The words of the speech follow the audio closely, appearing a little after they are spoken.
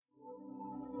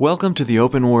Welcome to the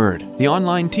Open Word, the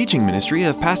online teaching ministry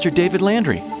of Pastor David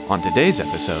Landry. On today's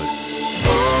episode,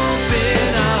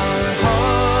 Open our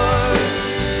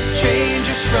hearts, change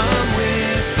us from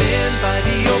within by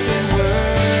the open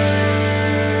word.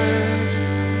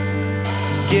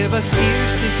 Give us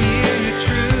ears to hear your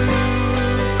truth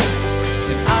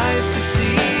and eyes to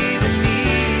see the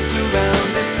needs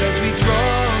around us as we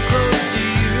draw close to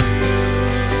you.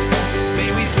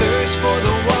 May we thirst for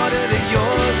the water that your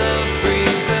love brings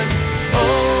us.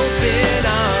 Open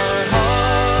our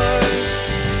hearts,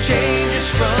 change us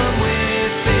from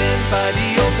within by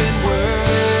the open word.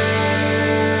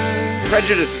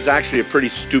 Prejudice is actually a pretty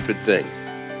stupid thing,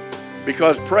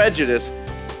 because prejudice,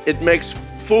 it makes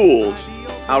fools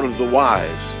out of the wise,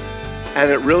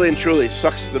 and it really and truly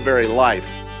sucks the very life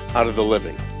out of the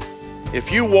living.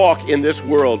 If you walk in this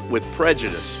world with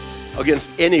prejudice against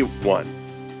anyone,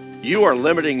 you are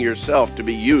limiting yourself to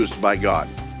be used by God.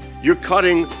 You're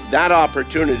cutting that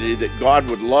opportunity that God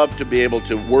would love to be able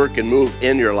to work and move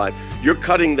in your life. You're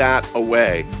cutting that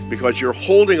away because you're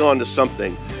holding on to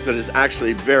something that is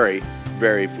actually very,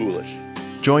 very foolish.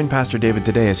 join Pastor David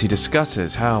today as he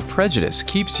discusses how prejudice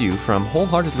keeps you from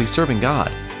wholeheartedly serving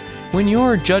God. When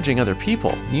you're judging other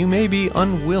people, you may be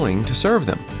unwilling to serve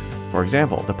them. For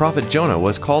example, the prophet Jonah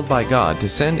was called by God to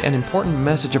send an important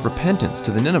message of repentance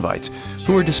to the Ninevites,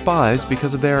 who were despised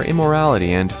because of their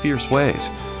immorality and fierce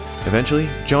ways. Eventually,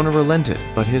 Jonah relented,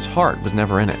 but his heart was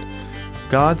never in it.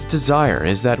 God's desire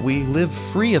is that we live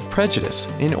free of prejudice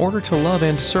in order to love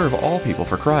and serve all people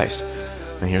for Christ.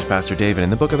 And here's Pastor David in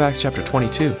the book of Acts chapter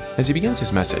 22 as he begins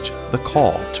his message, The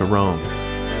Call to Rome.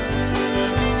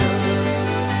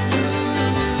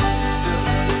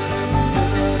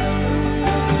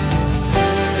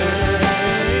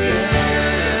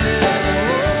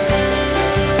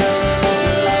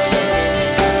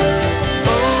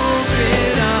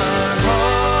 Open our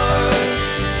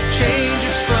hearts, change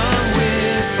us from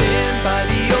within by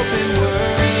the open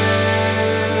word.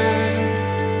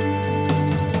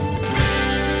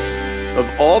 Of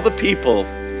all the people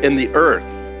in the earth,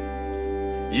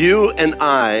 you and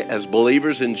I, as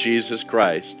believers in Jesus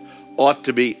Christ, ought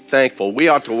to be thankful. We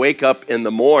ought to wake up in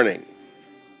the morning,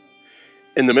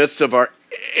 in the midst of our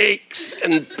aches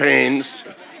and pains,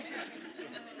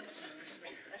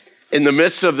 in the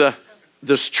midst of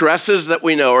the stresses that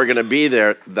we know are going to be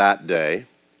there that day,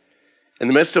 in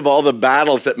the midst of all the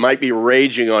battles that might be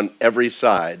raging on every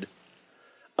side,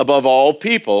 above all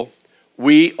people,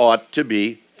 we ought to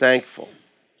be thankful.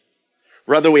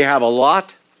 Whether we have a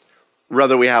lot,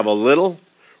 whether we have a little,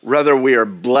 whether we are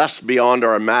blessed beyond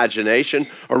our imagination,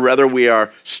 or whether we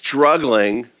are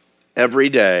struggling every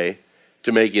day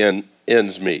to make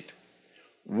ends meet.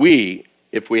 We,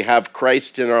 if we have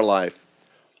Christ in our life,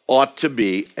 ought to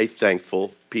be a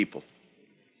thankful people.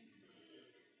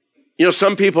 You know,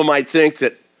 some people might think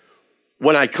that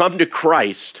when I come to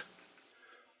Christ,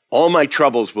 all my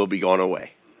troubles will be gone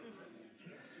away.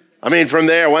 I mean, from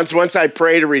there, once I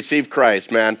pray to receive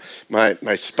Christ, man, my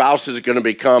spouse is going to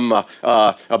become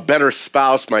a better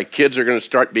spouse. My kids are going to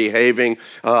start behaving.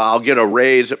 I'll get a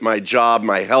raise at my job.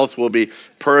 My health will be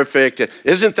perfect.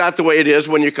 Isn't that the way it is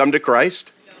when you come to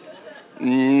Christ? No.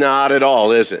 Not at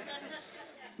all, is it?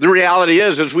 The reality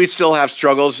is we still have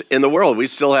struggles in the world. We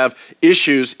still have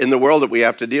issues in the world that we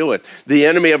have to deal with. The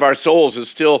enemy of our souls is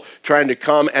still trying to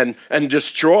come and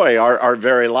destroy our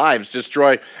very lives,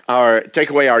 take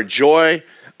away our joy,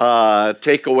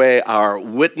 take away our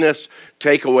witness,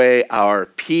 take away our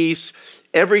peace.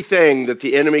 Everything that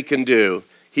the enemy can do,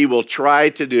 he will try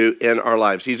to do in our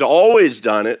lives. He's always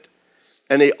done it,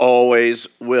 and he always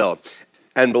will.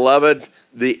 And beloved,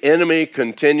 the enemy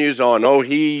continues on. Oh,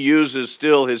 he uses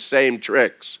still his same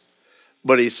tricks,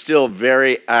 but he's still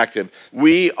very active.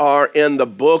 We are in the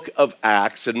book of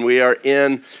Acts, and we are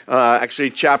in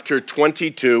actually chapter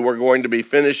 22. We're going to be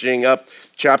finishing up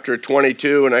chapter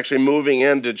 22 and actually moving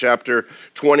into chapter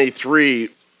 23.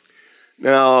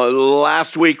 Now,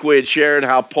 last week we had shared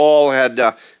how Paul had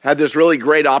this really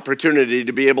great opportunity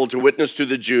to be able to witness to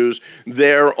the Jews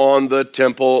there on the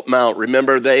Temple Mount.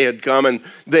 Remember, they had come and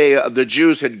the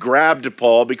Jews had grabbed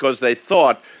Paul because they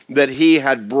thought that he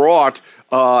had brought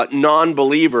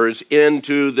non-believers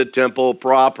into the temple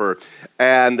proper.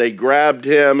 And they grabbed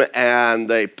him and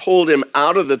they pulled him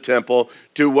out of the temple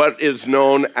to what is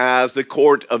known as the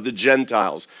court of the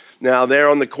Gentiles. Now, there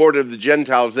on the court of the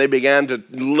Gentiles, they began to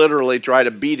literally try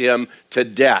to beat him to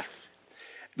death.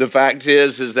 The fact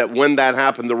is that when that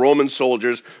happened, the Roman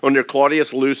soldiers under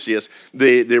Claudius Lucius,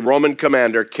 the Roman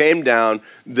commander, came down.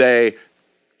 They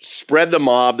spread the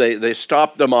mob. They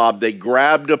stopped the mob. They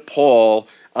grabbed Paul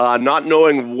not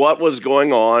knowing what was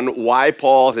going on, why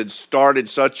Paul had started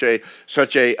such a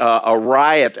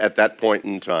riot at that point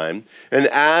in time. And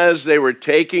as they were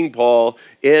taking Paul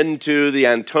into the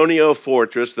Antonia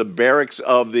fortress, the barracks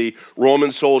of the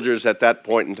Roman soldiers at that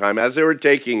point in time, as they were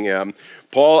taking him,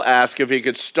 Paul asked if he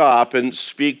could stop and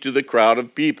speak to the crowd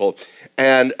of people.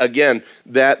 And again,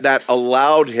 that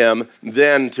allowed him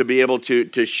then to be able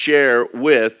to share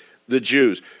with the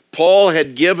Jews. Paul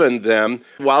had given them,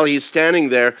 while he's standing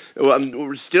there,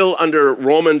 still under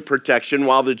Roman protection,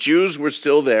 while the Jews were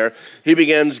still there, he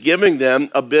begins giving them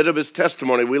a bit of his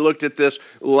testimony. We looked at this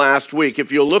last week.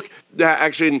 If you look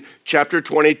actually in chapter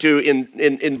 22,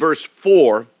 in verse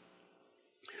 4,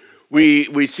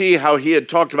 we see how he had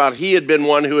talked about he had been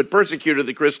one who had persecuted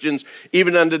the Christians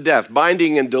even unto death,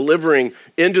 binding and delivering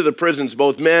into the prisons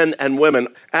both men and women,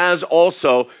 as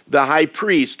also the high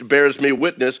priest bears me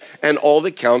witness, and all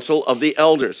the council of the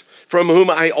elders, from whom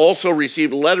I also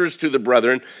received letters to the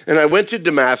brethren, and I went to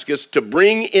Damascus to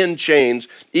bring in chains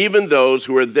even those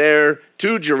who were there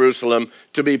to Jerusalem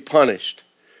to be punished.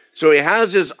 So he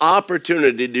has his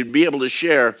opportunity to be able to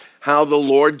share how the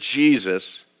Lord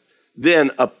Jesus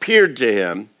then appeared to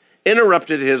him,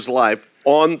 interrupted his life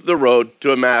on the road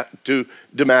to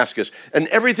Damascus. And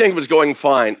everything was going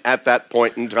fine at that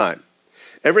point in time.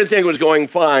 Everything was going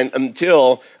fine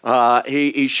until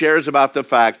he shares about the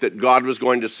fact that God was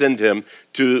going to send him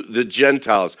to the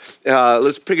Gentiles.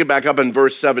 Let's pick it back up in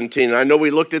verse 17. I know we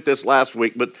looked at this last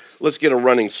week, but let's get a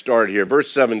running start here.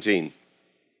 Verse 17.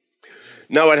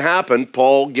 Now it happened,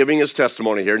 Paul giving his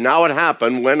testimony here, now it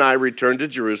happened when I returned to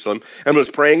Jerusalem and was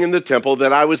praying in the temple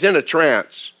that I was in a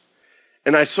trance.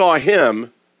 And I saw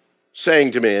him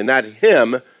saying to me, and that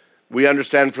him, we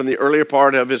understand from the earlier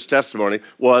part of his testimony,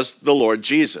 was the Lord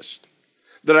Jesus.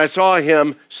 That I saw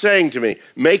him saying to me,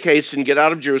 make haste and get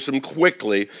out of Jerusalem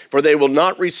quickly, for they will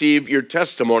not receive your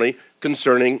testimony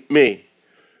concerning me.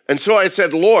 And so I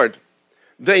said, Lord,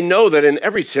 they know that in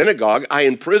every synagogue I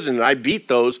imprison and I beat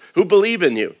those who believe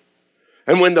in you.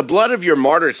 And when the blood of your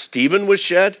martyr Stephen was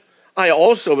shed, I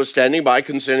also was standing by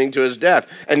consenting to his death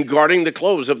and guarding the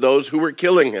clothes of those who were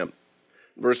killing him.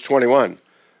 Verse 21,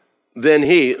 then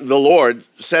he, the Lord,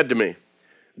 said to me,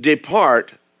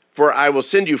 depart, for I will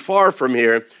send you far from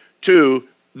here to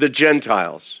the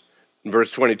Gentiles. And verse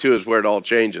 22 is where it all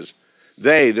changes.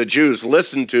 They, the Jews,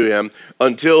 listened to him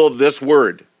until this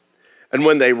word. And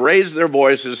when they raised their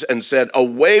voices and said,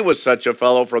 away with such a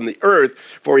fellow from the earth,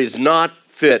 for he's not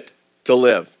fit to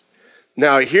live.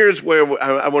 Now, here's where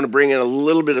I want to bring in a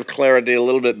little bit of clarity, a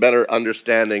little bit better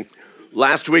understanding.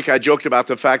 Last week, I joked about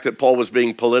the fact that Paul was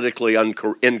being politically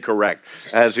incorrect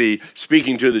as he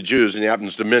speaking to the Jews, and he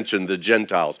happens to mention the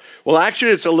Gentiles. Well,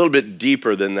 actually, it's a little bit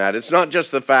deeper than that. It's not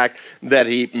just the fact that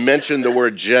he mentioned the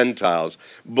word Gentiles,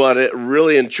 but it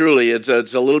really and truly, it's a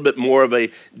little bit more of a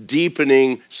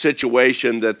deepening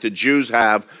situation that the Jews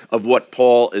have of what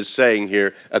Paul is saying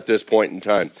here at this point in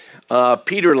time.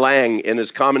 Peter Lang, in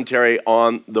his commentary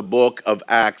on the book of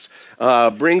Acts,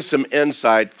 brings some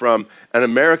insight from an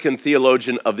American theologian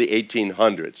of the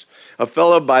 1800s, a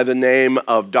fellow by the name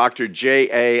of Dr.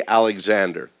 J.A.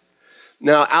 Alexander.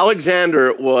 Now,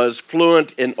 Alexander was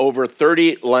fluent in over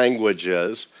 30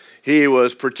 languages. He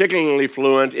was particularly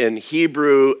fluent in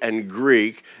Hebrew and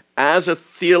Greek. As a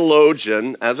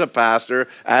theologian, as a pastor,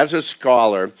 as a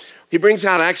scholar, he brings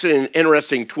out actually an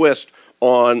interesting twist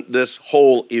on this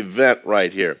whole event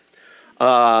right here.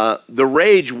 The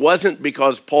rage wasn't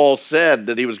because Paul said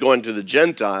that he was going to the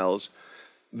Gentiles.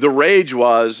 The rage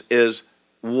is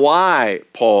why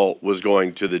Paul was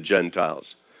going to the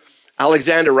Gentiles.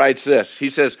 Alexander writes this. He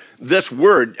says, this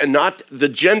word, and not the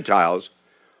Gentiles,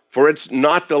 for it's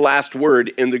not the last word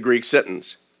in the Greek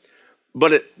sentence,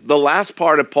 but the last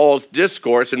part of Paul's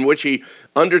discourse in which he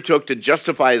undertook to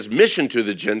justify his mission to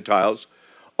the Gentiles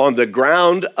on the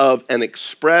ground of an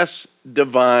express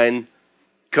divine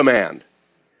command.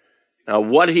 Now,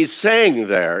 what he's saying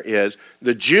there is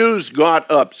the Jews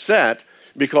got upset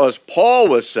because Paul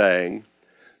was saying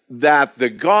that the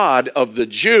God of the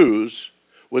Jews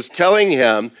was telling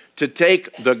him to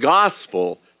take the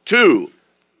gospel to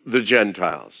the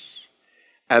Gentiles.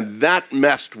 And that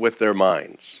messed with their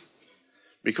minds.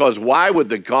 Because why would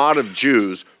the God of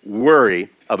Jews worry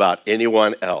about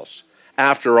anyone else?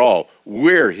 After all,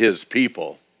 we're his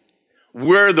people.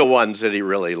 We're the ones that he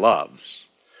really loves.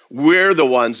 We're the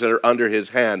ones that are under his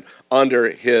hand, under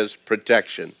his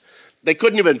protection. They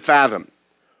couldn't even fathom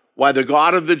why the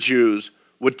God of the Jews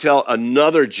would tell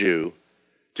another Jew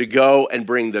to go and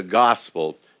bring the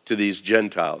gospel to these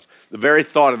Gentiles. The very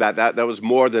thought of that was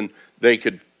more than they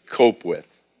could cope with.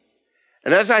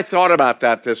 And as I thought about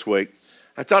that this week,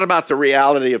 I thought about the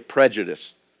reality of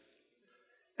prejudice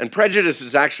And prejudice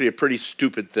is actually a pretty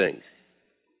stupid thing,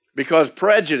 because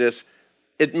prejudice,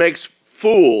 it makes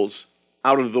fools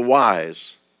out of the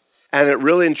wise, and it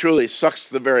really and truly sucks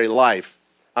the very life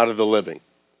out of the living.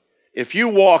 If you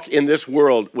walk in this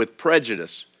world with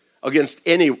prejudice against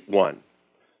anyone,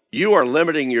 you are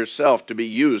limiting yourself to be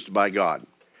used by God.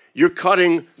 You're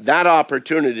cutting that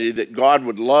opportunity that God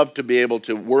would love to be able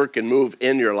to work and move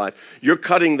in your life. You're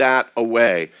cutting that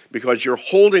away because you're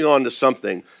holding on to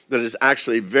something that is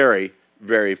actually very,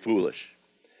 very foolish.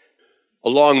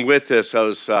 Along with this, I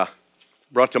was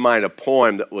brought to mind a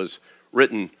poem that was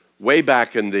written way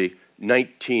back in the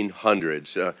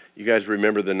 1900s. You guys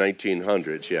remember the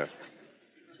 1900s, yeah.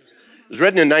 It was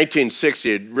written in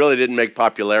 1960. It really didn't make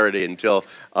popularity until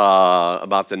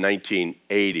about the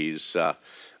 1980s.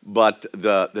 But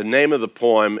the name of the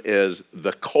poem is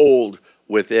The Cold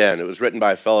Within. It was written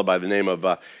by a fellow by the name of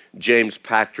James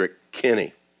Patrick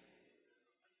Kinney.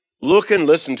 Look and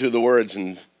listen to the words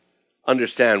and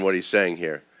understand what he's saying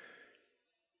here.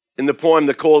 In the poem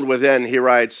The Cold Within, he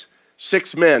writes,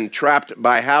 6 men trapped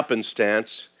by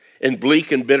happenstance in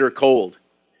bleak and bitter cold.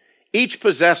 Each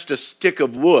possessed a stick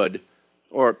of wood,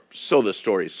 or so the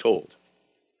story's told.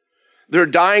 Their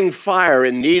dying fire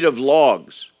in need of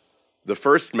logs, the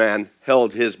first man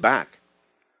held his back.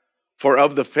 For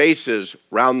of the faces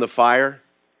round the fire,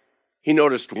 he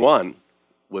noticed one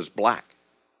was black.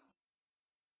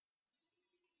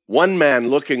 One man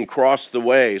looking across the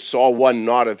way saw one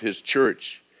not of his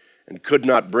church and could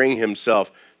not bring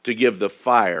himself to give the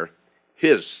fire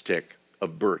his stick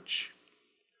of birch.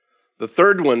 The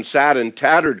third one sat in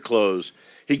tattered clothes.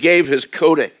 He gave his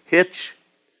coat a hitch.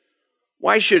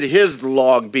 Why should his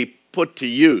log be put to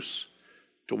use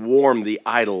to warm the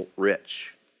idle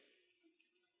rich?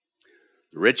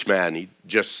 The rich man, he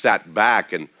just sat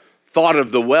back and thought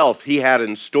of the wealth he had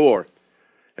in store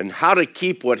and how to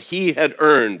keep what he had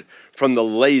earned from the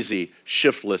lazy,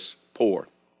 shiftless poor.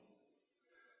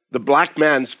 The black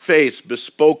man's face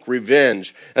bespoke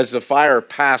revenge as the fire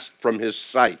passed from his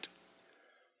sight.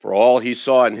 For all he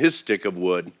saw in his stick of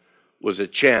wood was a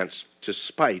chance to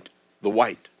spite the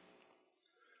white.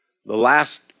 The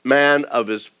last man of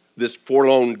this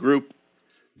forlorn group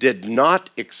did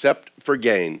not accept for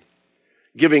gain,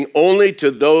 giving only to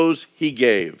those he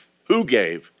gave. Who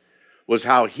gave was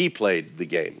how he played the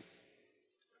game.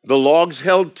 The logs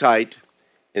held tight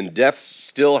in death's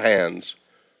still hands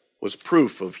was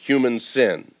proof of human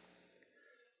sin.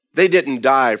 They didn't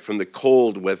die from the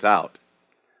cold without.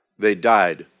 They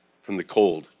died from the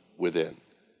cold within.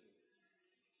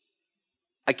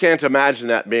 I can't imagine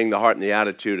that being the heart and the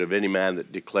attitude of any man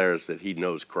that declares that he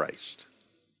knows Christ.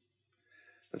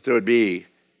 That there would be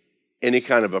any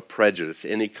kind of a prejudice,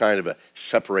 any kind of a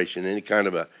separation, any kind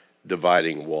of a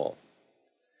dividing wall.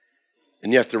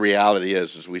 And yet the reality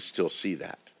is we still see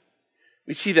that.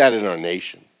 We see that in our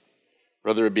nation,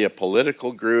 whether it be a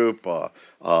political group,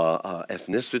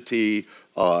 ethnicity,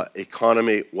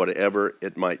 economy, whatever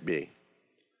it might be.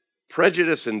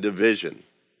 Prejudice and division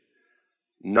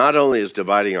not only is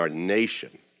dividing our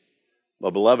nation, but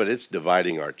beloved, it's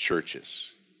dividing our churches.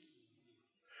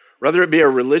 Whether it be a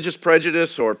religious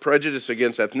prejudice or prejudice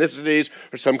against ethnicities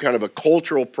or some kind of a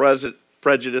cultural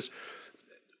prejudice,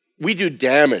 we do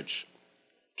damage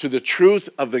to the truth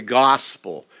of the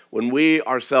gospel when we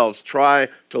ourselves try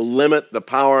to limit the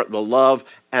power, the love,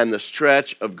 and the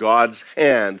stretch of God's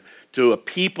hand to a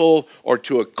people or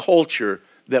to a culture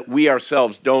that we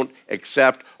ourselves don't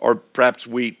accept or perhaps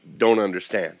we don't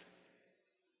understand.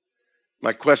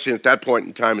 My question at that point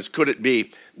in time is, could it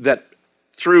be that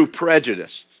through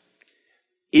prejudice,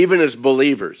 even as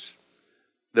believers,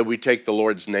 that we take the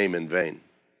Lord's name in vain?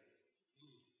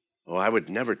 Oh, I would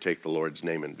never take the Lord's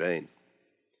name in vain.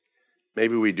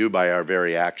 Maybe we do by our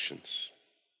very actions.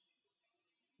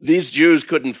 These Jews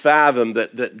couldn't fathom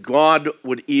that God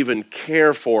would even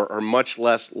care for or much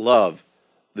less love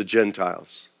the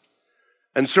Gentiles.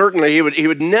 And certainly he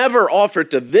would never offer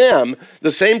to them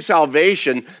the same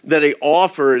salvation that he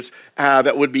offers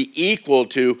that would be equal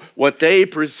to what they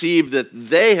perceived that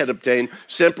they had obtained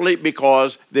simply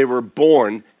because they were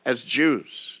born as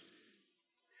Jews.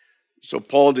 So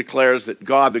Paul declares that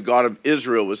God, the God of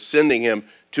Israel, was sending him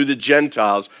to the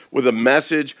Gentiles with a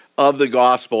message of the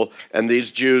gospel, and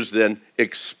these Jews then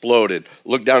exploded.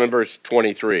 Look down in verse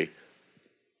 23.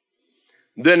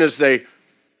 Then as they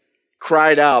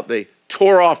cried out, they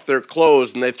tore off their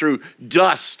clothes and they threw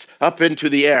dust up into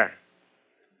the air.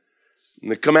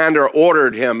 And the commander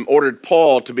ordered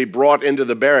Paul to be brought into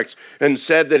the barracks and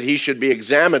said that he should be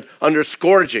examined under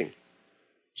scourging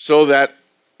so that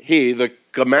he, the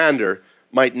commander,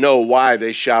 might know why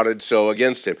they shouted so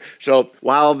against him. So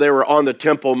while they were on the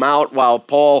Temple Mount, while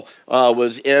Paul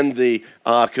was in the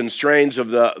constraints of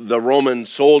the Roman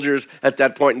soldiers at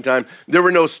that point in time, there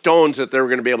were no stones that they were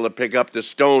going to be able to pick up to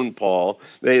stone Paul.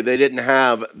 They didn't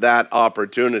have that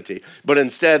opportunity. But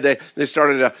instead, they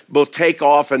started to both take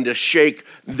off and to shake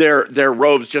their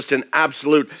robes, just in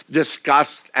absolute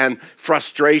disgust and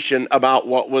frustration about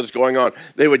what was going on.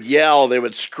 They would yell, they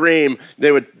would scream,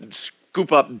 they would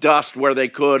scoop up dust where they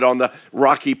could on the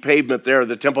rocky pavement there,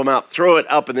 the Temple Mount, throw it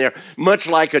up in the air, much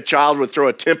like a child would throw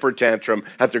a temper tantrum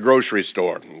at the grocery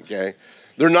store, okay?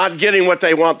 They're not getting what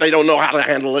they want, they don't know how to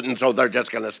handle it, and so they're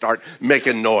just going to start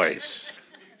making noise.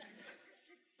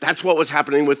 That's what was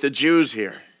happening with the Jews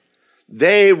here.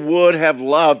 They would have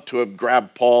loved to have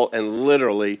grabbed Paul and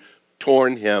literally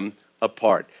torn him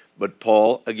apart. But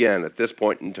Paul, again, at this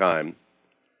point in time,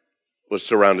 was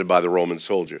surrounded by the Roman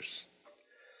soldiers.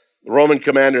 The Roman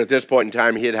commander at this point in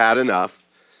time, he had had enough.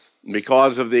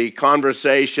 Because of the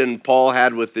conversation Paul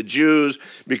had with the Jews,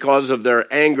 because of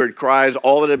their angered cries,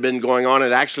 all that had been going on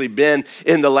had actually been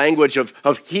in the language of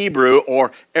Hebrew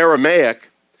or Aramaic.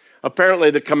 Apparently,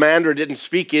 the commander didn't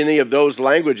speak any of those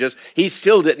languages. He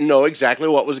still didn't know exactly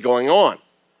what was going on.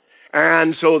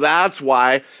 And so that's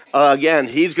why, again,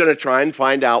 he's going to try and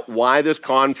find out why this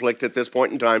conflict at this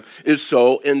point in time is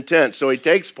so intense. So he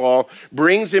takes Paul,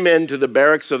 brings him into the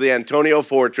barracks of the Antonia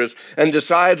fortress, and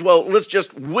decides, well, let's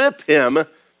just whip him,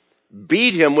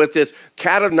 beat him with this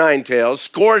cat of nine tails,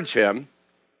 scourge him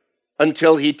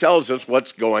until he tells us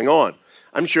what's going on.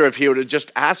 I'm sure if he would have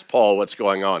just asked Paul what's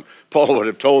going on, Paul would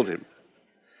have told him.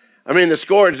 I mean, the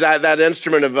scourge, that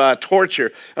instrument of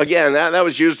torture, again, that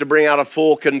was used to bring out a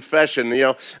full confession.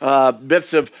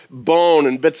 Bits of bone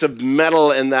and bits of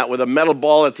metal in that with a metal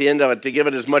ball at the end of it to give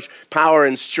it as much power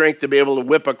and strength to be able to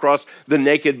whip across the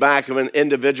naked back of an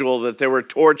individual that they were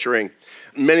torturing.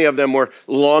 Many of them were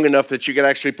long enough that you could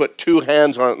actually put two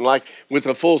hands on it, and like with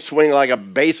a full swing like a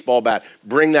baseball bat,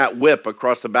 bring that whip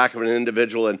across the back of an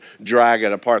individual and drag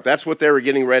it apart. That's what they were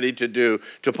getting ready to do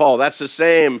to Paul. That's the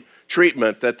same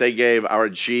treatment that they gave our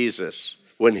Jesus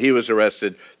when he was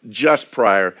arrested just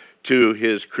prior to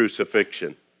his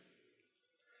crucifixion.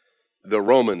 The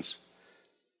Romans,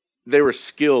 they were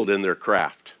skilled in their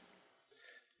craft.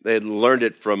 They had learned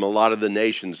it from a lot of the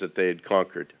nations that they had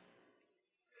conquered.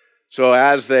 So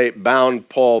as they bound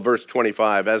Paul, verse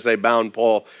 25, as they bound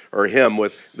Paul or him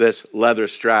with this leather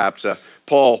straps,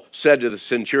 Paul said to the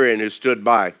centurion who stood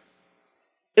by,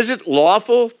 "Is it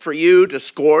lawful for you to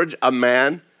scourge a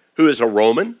man who is a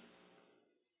Roman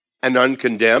and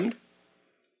uncondemned?"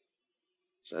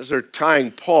 So as they're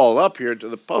tying Paul up here to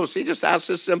the post, he just asks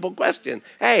this simple question.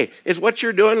 Hey, is what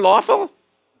you're doing lawful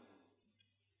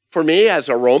for me as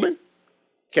a Roman?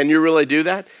 Can you really do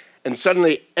that? And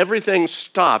suddenly everything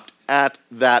stopped at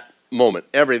that moment.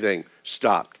 Everything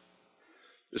stopped.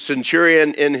 The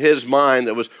centurion in his mind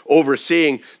that was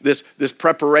overseeing this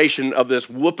preparation of this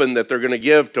whooping that they're going to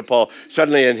give to Paul,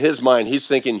 suddenly in his mind he's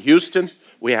thinking, Houston,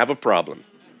 we have a problem.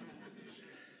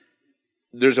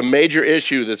 There's a major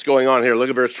issue that's going on here. Look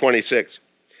at verse 26.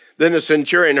 Then the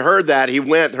centurion heard that.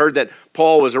 Heard that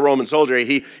Paul was a Roman soldier.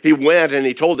 He went and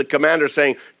he told the commander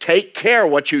saying, "Take care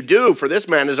what you do, for this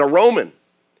man is a Roman."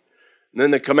 And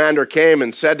then the commander came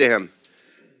and said to him,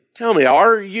 "Tell me,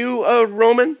 are you a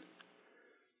Roman?"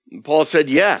 And Paul said,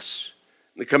 "Yes."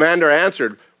 The commander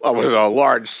answered, "Well, with a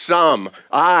large sum,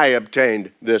 I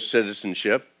obtained this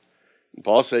citizenship." And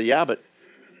Paul said, "Yeah, but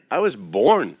I was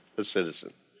born a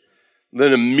citizen."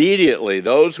 Then immediately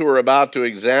those who were about to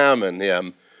examine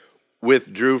him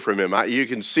withdrew from him. You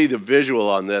can see the visual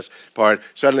on this part.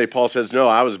 Suddenly Paul says, "No,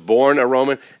 I was born a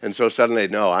Roman," and so suddenly,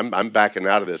 "No, I'm backing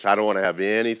out of this. I don't want to have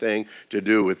anything to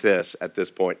do with this at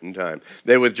this point in time."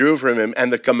 They withdrew from him,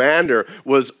 and the commander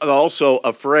was also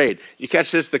afraid. You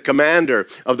catch this? The commander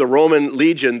of the Roman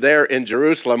legion there in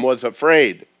Jerusalem was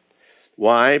afraid.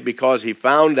 Why? Because he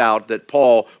found out that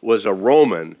Paul was a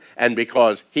Roman, and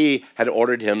because he had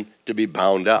ordered him to be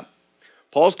bound up.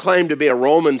 Paul's claim to be a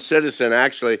Roman citizen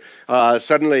actually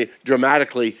suddenly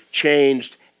dramatically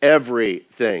changed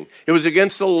everything. It was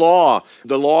against the law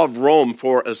of Rome,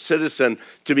 for a citizen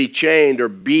to be chained or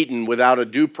beaten without a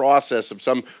due process of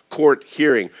some court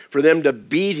hearing. For them to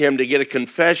beat him to get a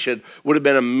confession would have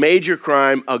been a major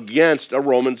crime against a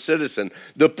Roman citizen.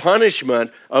 The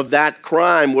punishment of that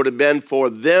crime would have been for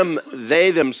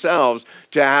they themselves,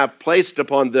 to have placed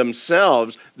upon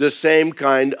themselves the same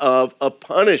kind of a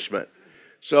punishment.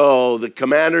 So the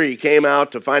commander, he came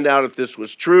out to find out if this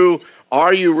was true.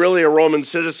 "Are you really a Roman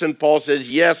citizen?" Paul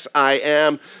says, "Yes, I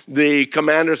am." The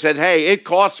commander said, "Hey, it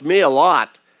costs me a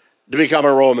lot to become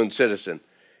a Roman citizen."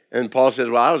 And Paul says,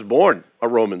 well, I was born a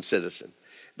Roman citizen.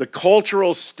 The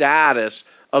cultural status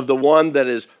of the one that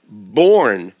is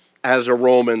born as a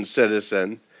Roman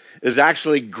citizen is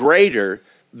actually greater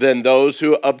than those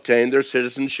who obtain their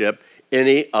citizenship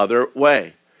any other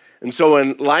way. And so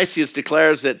when Lysias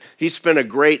declares that he spent a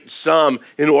great sum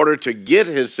in order to get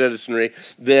his citizenry,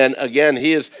 then again,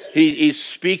 he's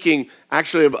speaking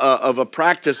actually of a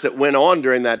practice that went on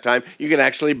during that time. You could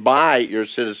actually buy your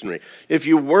citizenry. If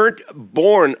you weren't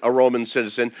born a Roman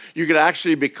citizen, you could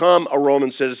actually become a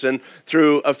Roman citizen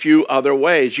through a few other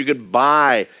ways. You could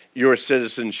buy your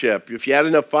citizenship. If you had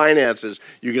enough finances,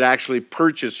 you could actually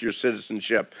purchase your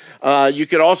citizenship. You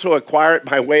could also acquire it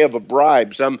by way of a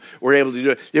bribe. Some were able to do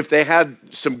it. If they had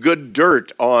some good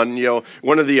dirt on,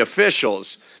 one of the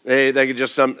officials, they could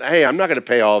just hey, I'm not going to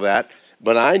pay all that,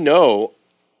 but I know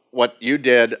what you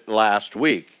did last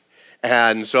week.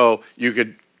 And so you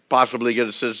could possibly get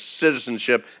a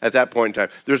citizenship at that point in time.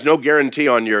 There's no guarantee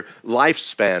on your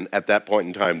lifespan at that point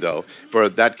in time, though, for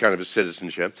that kind of a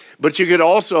citizenship. But you could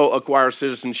also acquire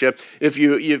citizenship if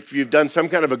you've done some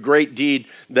kind of a great deed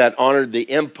that honored the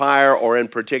empire, or in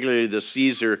particularly the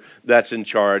Caesar that's in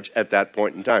charge at that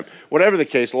point in time. Whatever the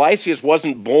case, Lysias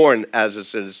wasn't born as a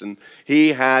citizen. He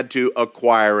had to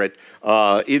acquire it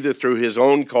either through his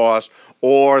own cost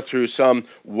or through some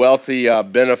wealthy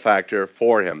benefactor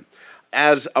for him.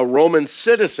 As a Roman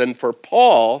citizen, for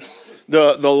Paul,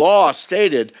 the law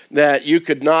stated that you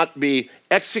could not be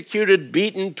executed,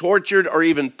 beaten, tortured, or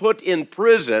even put in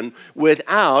prison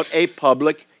without a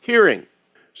public hearing.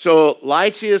 So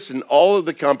Lysias and all of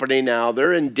the company now,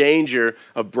 they're in danger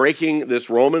of breaking this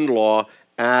Roman law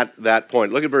at that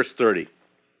point. Look at verse 30.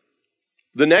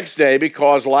 The next day,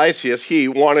 because Lysias, he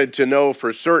wanted to know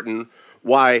for certain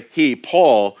why he,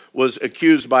 Paul, was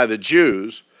accused by the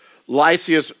Jews,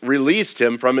 Lysias released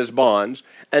him from his bonds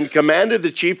and commanded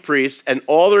the chief priests and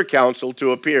all their council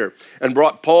to appear, and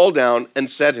brought Paul down and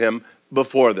set him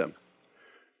before them.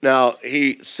 Now,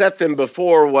 he set them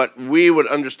before what we would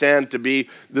understand to be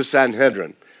the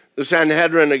Sanhedrin. The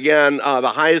Sanhedrin, again, the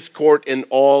highest court in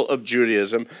all of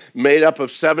Judaism, made up of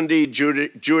 70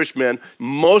 Jewish men,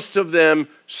 most of them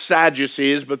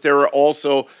Sadducees, but there were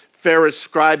also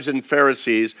scribes and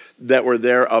Pharisees that were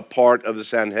there, a part of the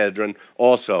Sanhedrin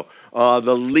also.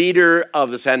 The leader of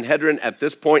the Sanhedrin at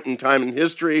this point in time in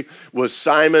history was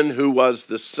Simon, who was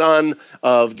the son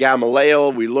of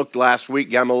Gamaliel. We looked last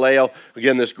week, Gamaliel,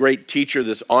 again, this great teacher,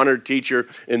 this honored teacher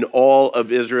in all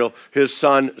of Israel. His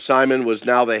son, Simon, was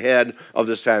now the head of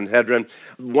the Sanhedrin.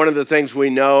 One of the things we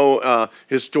know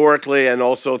historically and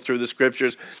also through the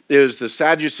scriptures is the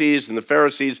Sadducees and the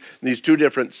Pharisees, these two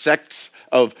different sects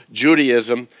of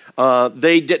Judaism,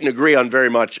 they didn't agree on very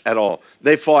much at all.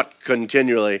 They fought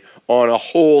continually on a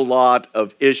whole lot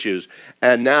of issues.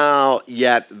 And now,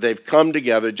 yet, they've come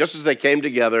together, just as they came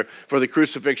together for the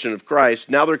crucifixion of Christ,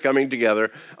 now they're coming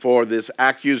together for this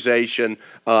accusation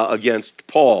against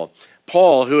Paul.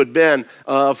 Paul, who had been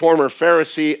a former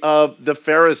Pharisee of the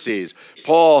Pharisees.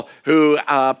 Paul, who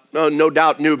no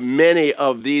doubt knew many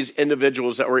of these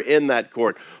individuals that were in that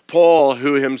court. Paul,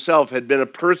 who himself had been a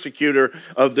persecutor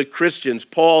of the Christians.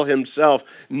 Paul himself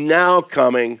now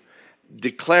coming,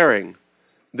 declaring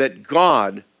that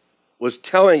God was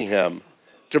telling him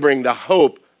to bring the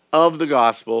hope of the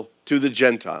gospel to the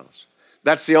Gentiles.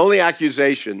 That's the only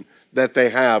accusation that they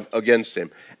have against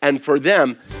him. And for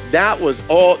them, that was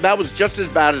just as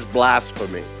bad as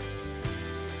blasphemy.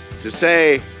 To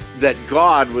say that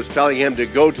God was telling him to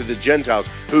go to the Gentiles,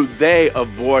 who they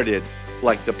avoided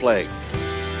like the plague.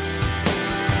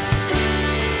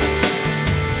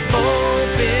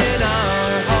 Open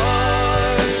our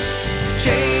hearts,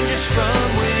 change us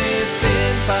from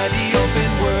within by the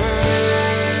open word.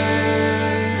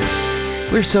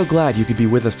 We're so glad you could be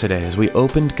with us today as we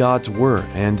opened God's Word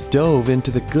and dove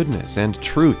into the goodness and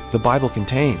truth the Bible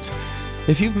contains.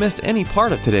 If you've missed any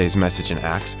part of today's message in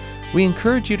Acts, we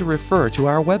encourage you to refer to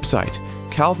our website,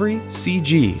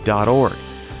 calvarycg.org.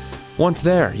 Once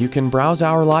there, you can browse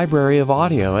our library of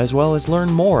audio as well as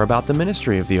learn more about the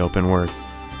ministry of the Open Word.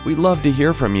 We'd love to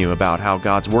hear from you about how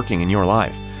God's working in your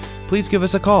life. Please give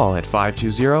us a call at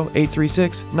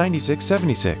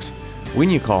 520-836-9676. When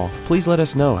you call, please let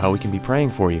us know how we can be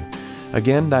praying for you.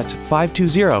 Again, that's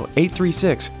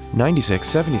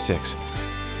 520-836-9676.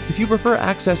 If you prefer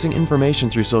accessing information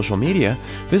through social media,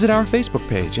 visit our Facebook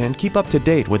page and keep up to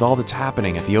date with all that's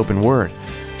happening at the Open Word.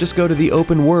 Just go to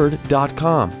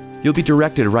theopenword.com. You'll be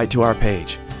directed right to our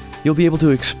page. You'll be able to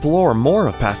explore more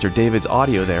of Pastor David's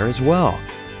audio there as well.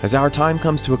 As our time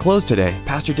comes to a close today,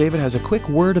 Pastor David has a quick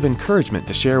word of encouragement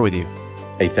to share with you.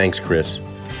 Hey, thanks, Chris.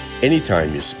 Any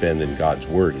time you spend in God's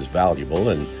Word is valuable,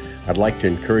 and I'd like to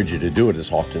encourage you to do it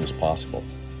as often as possible.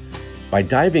 By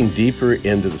diving deeper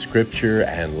into the Scripture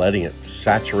and letting it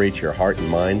saturate your heart and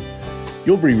mind,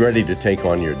 you'll be ready to take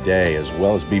on your day as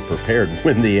well as be prepared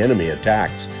when the enemy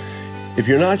attacks. If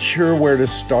you're not sure where to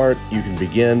start, you can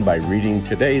begin by reading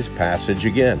today's passage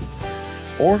again.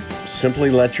 Or simply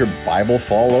let your Bible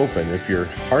fall open. If your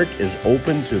heart is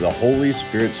open to the Holy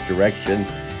Spirit's direction,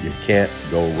 you can't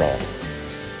go wrong.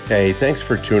 Hey, thanks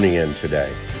for tuning in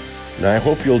today. And I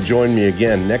hope you'll join me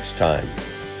again next time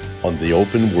on The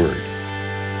Open Word.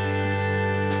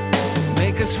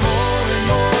 Make us more